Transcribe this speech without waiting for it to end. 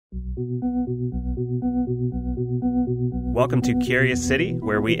Welcome to Curious City,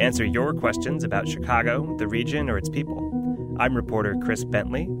 where we answer your questions about Chicago, the region, or its people. I'm reporter Chris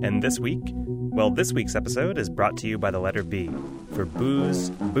Bentley, and this week's episode is brought to you by the letter B, for booze,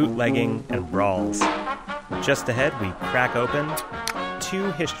 bootlegging, and brawls. Just ahead, we crack open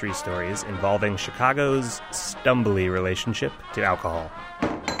 2 history stories involving Chicago's stumbly relationship to alcohol.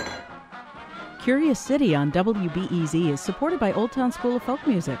 Curious City on WBEZ is supported by Old Town School of Folk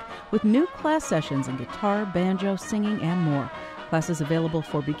Music, with new class sessions in guitar, banjo, singing, and more. Classes available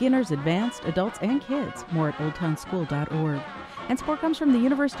for beginners, advanced, adults, and kids. More at oldtownschool.org. And support comes from the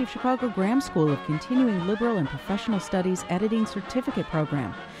University of Chicago Graham School of Continuing Liberal and Professional Studies Editing Certificate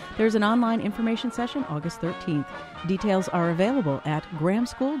Program. There's an online information session August 13th. Details are available at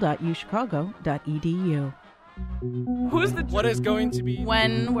grahamschool.uchicago.edu. What is going to be?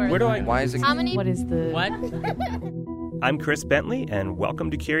 When? Where do I? Why is it? How many? What is the? What? I'm Chris Bentley, and welcome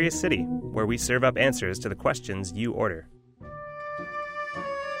to Curious City, where we serve up answers to the questions you order.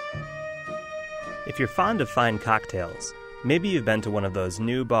 If you're fond of fine cocktails, maybe you've been to one of those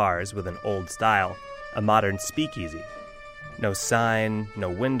new bars with an old style, a modern speakeasy. No sign, no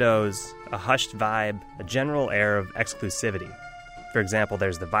windows, a hushed vibe, a general air of exclusivity. For example,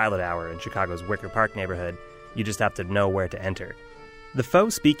 there's the Violet Hour in Chicago's Wicker Park neighborhood. You just have to know where to enter. The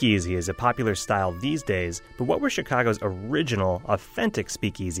faux speakeasy is a popular style these days, but what were Chicago's original, authentic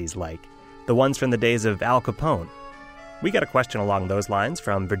speakeasies like? The ones from the days of Al Capone? We got a question along those lines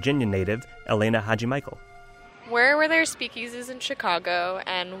from Virginia native Elena Haji-Michael. Where were there speakeasies in Chicago,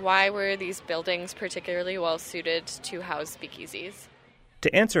 and why were these buildings particularly well suited to house speakeasies?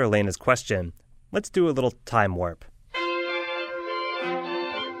 To answer Elena's question, let's do a little time warp.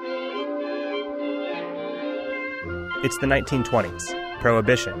 It's the 1920s.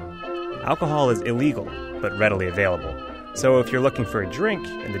 Prohibition. Alcohol is illegal, but readily available. So if you're looking for a drink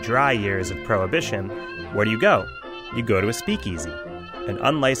in the dry years of Prohibition, where do you go? You go to a speakeasy, an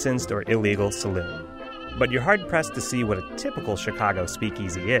unlicensed or illegal saloon. But you're hard-pressed to see what a typical Chicago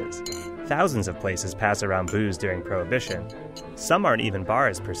speakeasy is. Thousands of places pass around booze during Prohibition. Some aren't even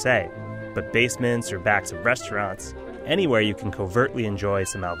bars per se, but basements or backs of restaurants, anywhere you can covertly enjoy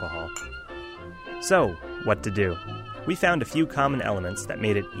some alcohol. So, what to do? We found a few common elements that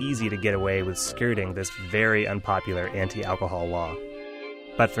made it easy to get away with skirting this very unpopular anti-alcohol law.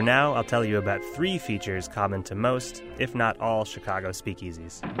 But for now, I'll tell you about 3 features common to most, if not all, Chicago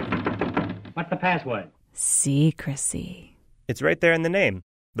speakeasies. What's the password? Secrecy. It's right there in the name.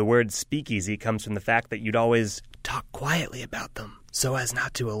 The word speakeasy comes from the fact that you'd always talk quietly about them, so as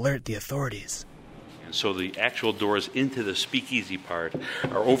not to alert the authorities. And so the actual doors into the speakeasy part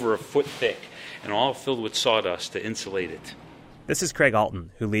are over a foot thick and all filled with sawdust to insulate it. This is Craig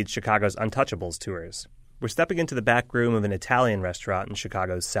Alton, who leads Chicago's Untouchables tours. We're stepping into the back room of an Italian restaurant in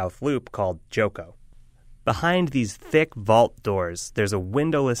Chicago's South Loop called Joko. Behind these thick vault doors, there's a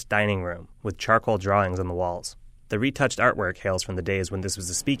windowless dining room with charcoal drawings on the walls. The retouched artwork hails from the days when this was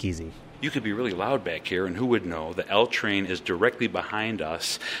a speakeasy. You could be really loud back here, and who would know? The L train is directly behind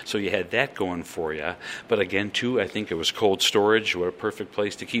us, so you had that going for you. But again, too, I think it was cold storage. What a perfect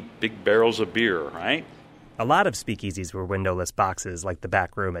place to keep big barrels of beer, right? A lot of speakeasies were windowless boxes like the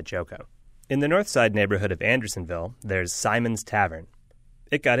back room at Joko. In the north side neighborhood of Andersonville, there's Simon's Tavern.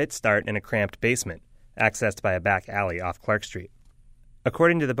 It got its start in a cramped basement, accessed by a back alley off Clark Street.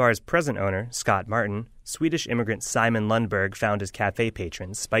 According to the bar's present owner, Scott Martin, Swedish immigrant Simon Lundberg found his cafe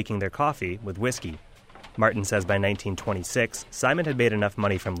patrons spiking their coffee with whiskey. Martin says by 1926, Simon had made enough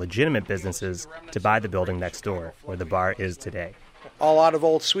money from legitimate businesses to buy the building next door, where the bar is today. A lot of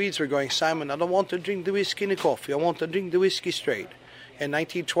old Swedes were going, Simon, I don't want to drink the whiskey and the coffee. I want to drink the whiskey straight. In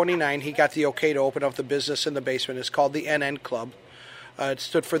 1929, he got the okay to open up the business in the basement. It's called the NN Club. It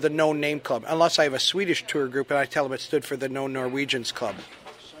stood for the No Name Club, unless I have a Swedish tour group and I tell them it stood for the No Norwegians Club.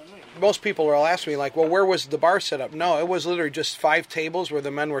 Most people will ask me, like, well, where was the bar set up? No, it was literally just 5 tables where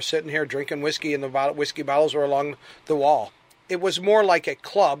the men were sitting here drinking whiskey and the whiskey bottles were along the wall. It was more like a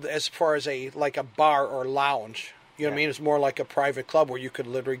club as far as a bar or lounge. You know what I mean? It's more like a private club where you could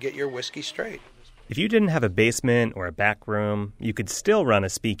literally get your whiskey straight. If you didn't have a basement or a back room, you could still run a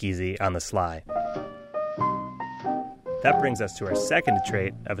speakeasy on the sly. That brings us to our second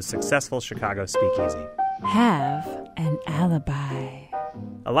trait of a successful Chicago speakeasy. Have an alibi.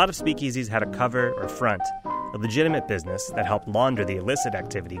 A lot of speakeasies had a cover or front, a legitimate business that helped launder the illicit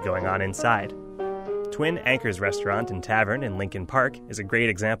activity going on inside. Twin Anchors Restaurant and Tavern in Lincoln Park is a great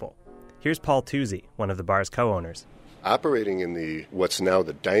example. Here's Paul Tuzzi, one of the bar's co-owners. Operating in what's now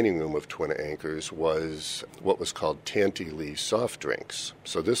the dining room of Twin Anchors was what was called Tanty Lee soft drinks.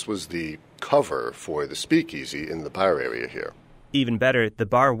 So this was the cover for the speakeasy in the bar area here. Even better, the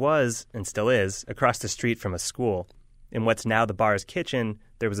bar was, and still is, across the street from a school. In what's now the bar's kitchen,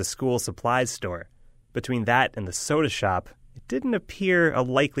 there was a school supplies store. Between that and the soda shop, it didn't appear a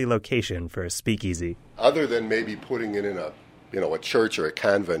likely location for a speakeasy. Other than maybe putting it in a church or a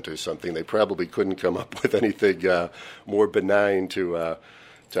convent or something, they probably couldn't come up with anything more benign to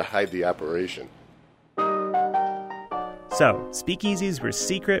hide the operation. So, speakeasies were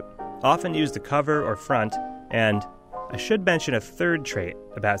secret, often used to cover or front, and I should mention a third trait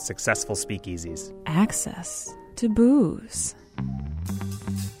about successful speakeasies. Access to booze.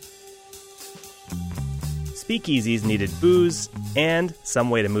 Speakeasies needed booze and some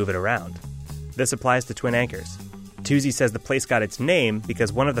way to move it around. This applies to Twin Anchors. Toozy says the place got its name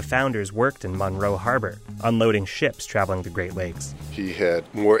because one of the founders worked in Monroe Harbor, unloading ships traveling the Great Lakes. He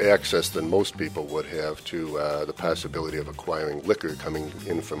had more access than most people would have to the possibility of acquiring liquor coming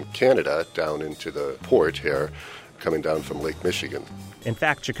in from Canada down into the port here, coming down from Lake Michigan. In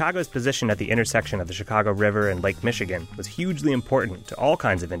fact, Chicago's position at the intersection of the Chicago River and Lake Michigan was hugely important to all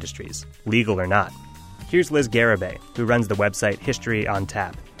kinds of industries, legal or not. Here's Liz Garibay, who runs the website History on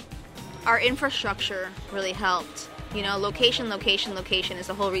Tap. Our infrastructure really helped. Location is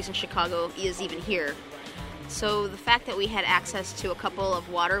the whole reason Chicago is even here. So the fact that we had access to a couple of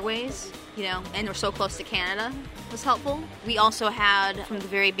waterways, and we're so close to Canada was helpful. We also had, from the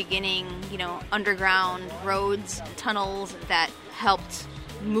very beginning, underground roads, tunnels that helped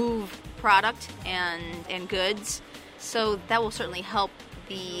move product and goods. So that will certainly help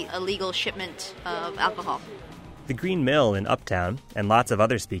the illegal shipment of alcohol. The Green Mill in Uptown, and lots of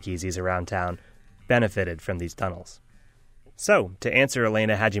other speakeasies around town, benefited from these tunnels. So, to answer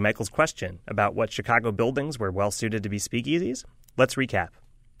Elena Hadji-Michael's question about what Chicago buildings were well-suited to be speakeasies, let's recap.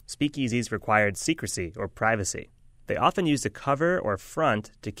 Speakeasies required secrecy or privacy. They often used a cover or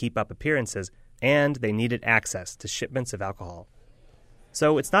front to keep up appearances, and they needed access to shipments of alcohol.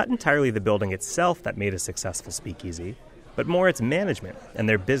 So it's not entirely the building itself that made a successful speakeasy, but more its management and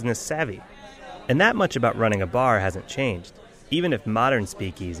their business savvy. And that much about running a bar hasn't changed, even if modern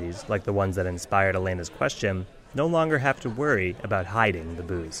speakeasies, like the ones that inspired Elena's question, no longer have to worry about hiding the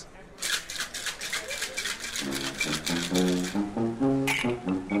booze.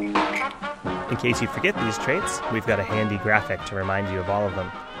 In case you forget these traits, we've got a handy graphic to remind you of all of them.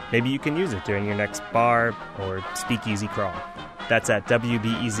 Maybe you can use it during your next bar or speakeasy crawl. That's at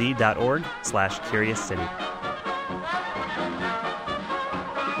wbez.org/Curious City.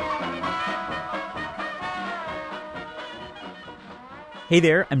 Hey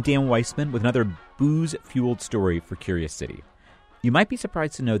there, I'm Dan Weissman with another booze-fueled story for Curious City. You might be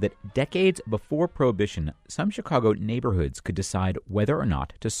surprised to know that decades before Prohibition, some Chicago neighborhoods could decide whether or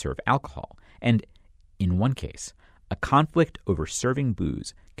not to serve alcohol. And in one case, a conflict over serving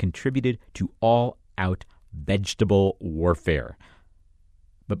booze contributed to all-out vegetable warfare.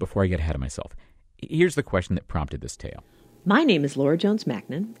 But before I get ahead of myself, here's the question that prompted this tale. My name is Laura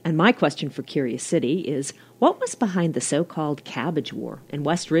Jones-Macklin, and my question for Curious City is, what was behind the so-called Cabbage War in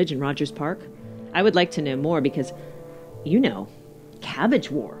West Ridge and Rogers Park? I would like to know more because, Cabbage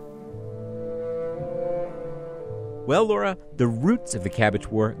War. Well, Laura, the roots of the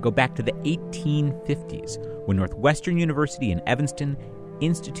Cabbage War go back to the 1850s, when Northwestern University in Evanston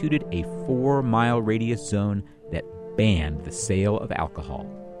instituted a 4-mile radius zone that banned the sale of alcohol.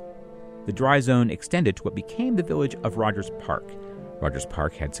 The dry zone extended to what became the village of Rogers Park. Rogers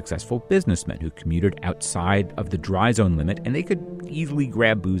Park had successful businessmen who commuted outside of the dry zone limit, and they could easily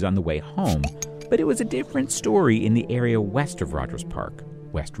grab booze on the way home. But it was a different story in the area west of Rogers Park,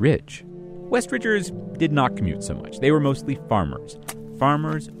 West Ridge. West Ridgers did not commute so much. They were mostly farmers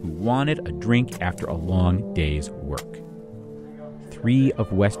who wanted a drink after a long day's work. 3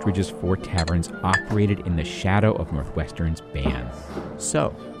 of West Ridge's 4 taverns operated in the shadow of Northwestern's ban.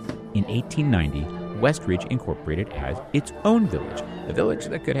 So, in 1890, West Ridge incorporated as its own village, a village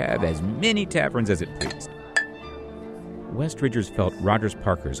that could have as many taverns as it pleased. West Ridgers felt Rogers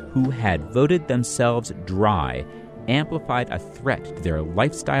Parkers, who had voted themselves dry, amplified a threat to their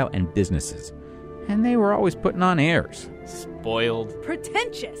lifestyle and businesses. And they were always putting on airs. Spoiled.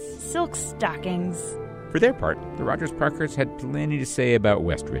 Pretentious. Silk stockings. For their part, the Rogers Parkers had plenty to say about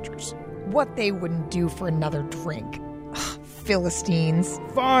West Ridgers. What they wouldn't do for another drink. Ugh, Philistines.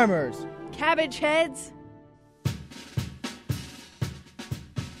 Farmers. Cabbage heads.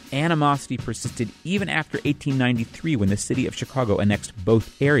 Animosity persisted even after 1893, when the city of Chicago annexed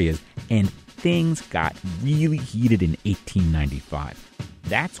both areas, and things got really heated in 1895.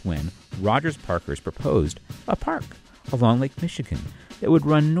 That's when Rogers Parkers proposed a park along Lake Michigan, that would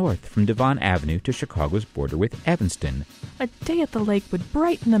run north from Devon Avenue to Chicago's border with Evanston. A day at the lake would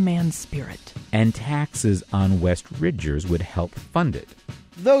brighten a man's spirit. And taxes on West Ridgers would help fund it.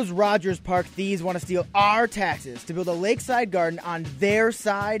 Those Rogers Park thieves want to steal our taxes to build a lakeside garden on their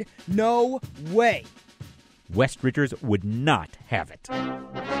side? No way. West Ridgers would not have it.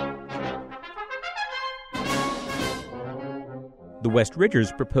 The West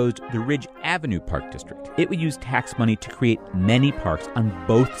Ridgers proposed the Ridge Avenue Park District. It would use tax money to create many parks on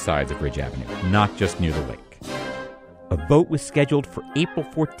both sides of Ridge Avenue, not just near the lake. A vote was scheduled for April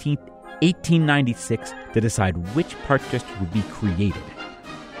 14, 1896, to decide which park district would be created.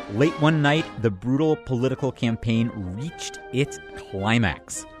 Late one night, the brutal political campaign reached its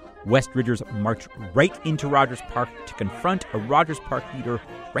climax. West Ridgers marched right into Rogers Park to confront a Rogers Park leader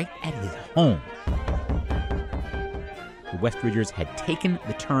right at his home. The West Ridgers had taken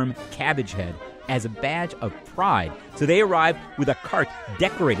the term cabbage head as a badge of pride, so they arrived with a cart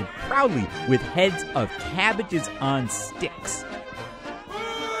decorated proudly with heads of cabbages on sticks.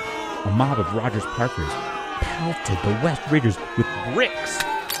 A mob of Rogers Parkers pelted the West Ridgers with bricks.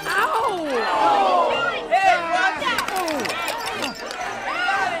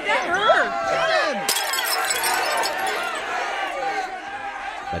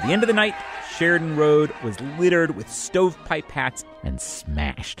 By the end of the night, Sheridan Road was littered with stovepipe hats and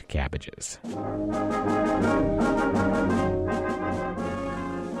smashed cabbages.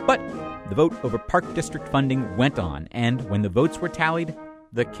 But the vote over park district funding went on, and when the votes were tallied,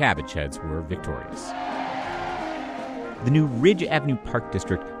 the cabbage heads were victorious. The new Ridge Avenue Park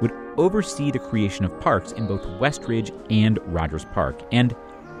District would oversee the creation of parks in both West Ridge and Rogers Park. And,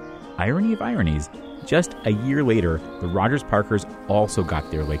 irony of ironies, just a year later, the Rogers Parkers also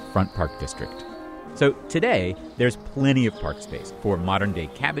got their Lakefront Park District. So today, there's plenty of park space for modern-day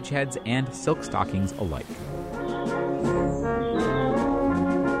cabbage heads and silk stockings alike.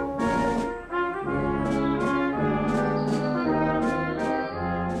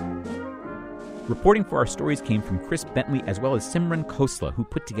 Reporting for our stories came from Chris Bentley as well as Simran Khosla, who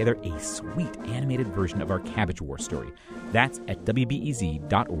put together a sweet animated version of our Cabbage War story. That's at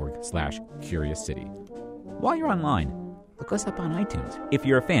wbez.org/Curious City. While you're online, look us up on iTunes. If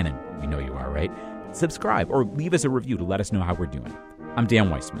you're a fan, and we know you are, right? Subscribe or leave us a review to let us know how we're doing. I'm Dan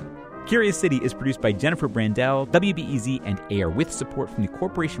Weissman. Curious City is produced by Jennifer Brandel, WBEZ, and AIR with support from the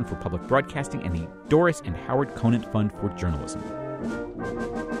Corporation for Public Broadcasting and the Doris and Howard Conant Fund for Journalism.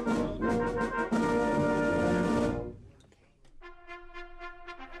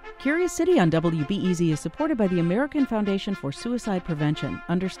 Curious City on WBEZ is supported by the American Foundation for Suicide Prevention,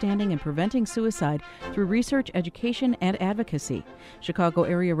 understanding and preventing suicide through research, education, and advocacy. Chicago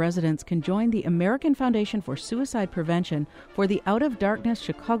area residents can join the American Foundation for Suicide Prevention for the Out of Darkness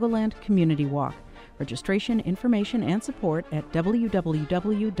Chicagoland Community Walk. Registration, information, and support at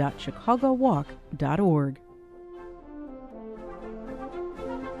www.chicagowalk.org.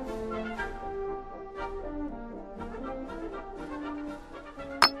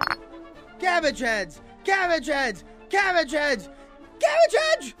 Cabbage heads! Cabbage heads! Cabbage heads! Cabbage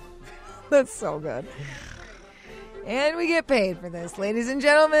heads! That's so good. And we get paid for this. Ladies and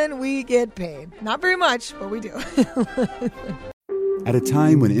gentlemen, we get paid. Not very much, but we do. At a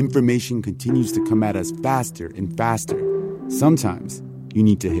time when information continues to come at us faster and faster, sometimes you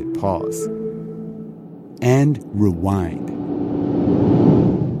need to hit pause and rewind.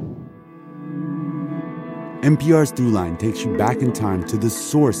 NPR's Throughline takes you back in time to the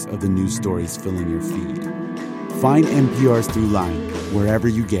source of the news stories filling your feed. Find NPR's Throughline wherever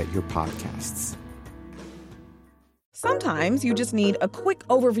you get your podcasts. Sometimes you just need a quick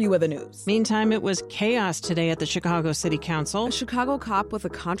overview of the news. Meantime, it was chaos today at the Chicago City Council. A Chicago cop with a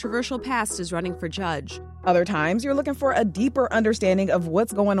controversial past is running for judge. Other times, you're looking for a deeper understanding of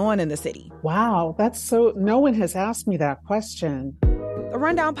what's going on in the city. Wow, that's so... No one has asked me that question. The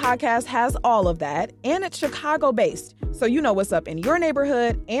Rundown podcast has all of that, and it's Chicago-based, so you know what's up in your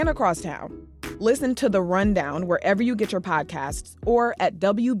neighborhood and across town. Listen to The Rundown wherever you get your podcasts or at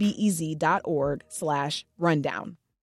wbez.org/rundown.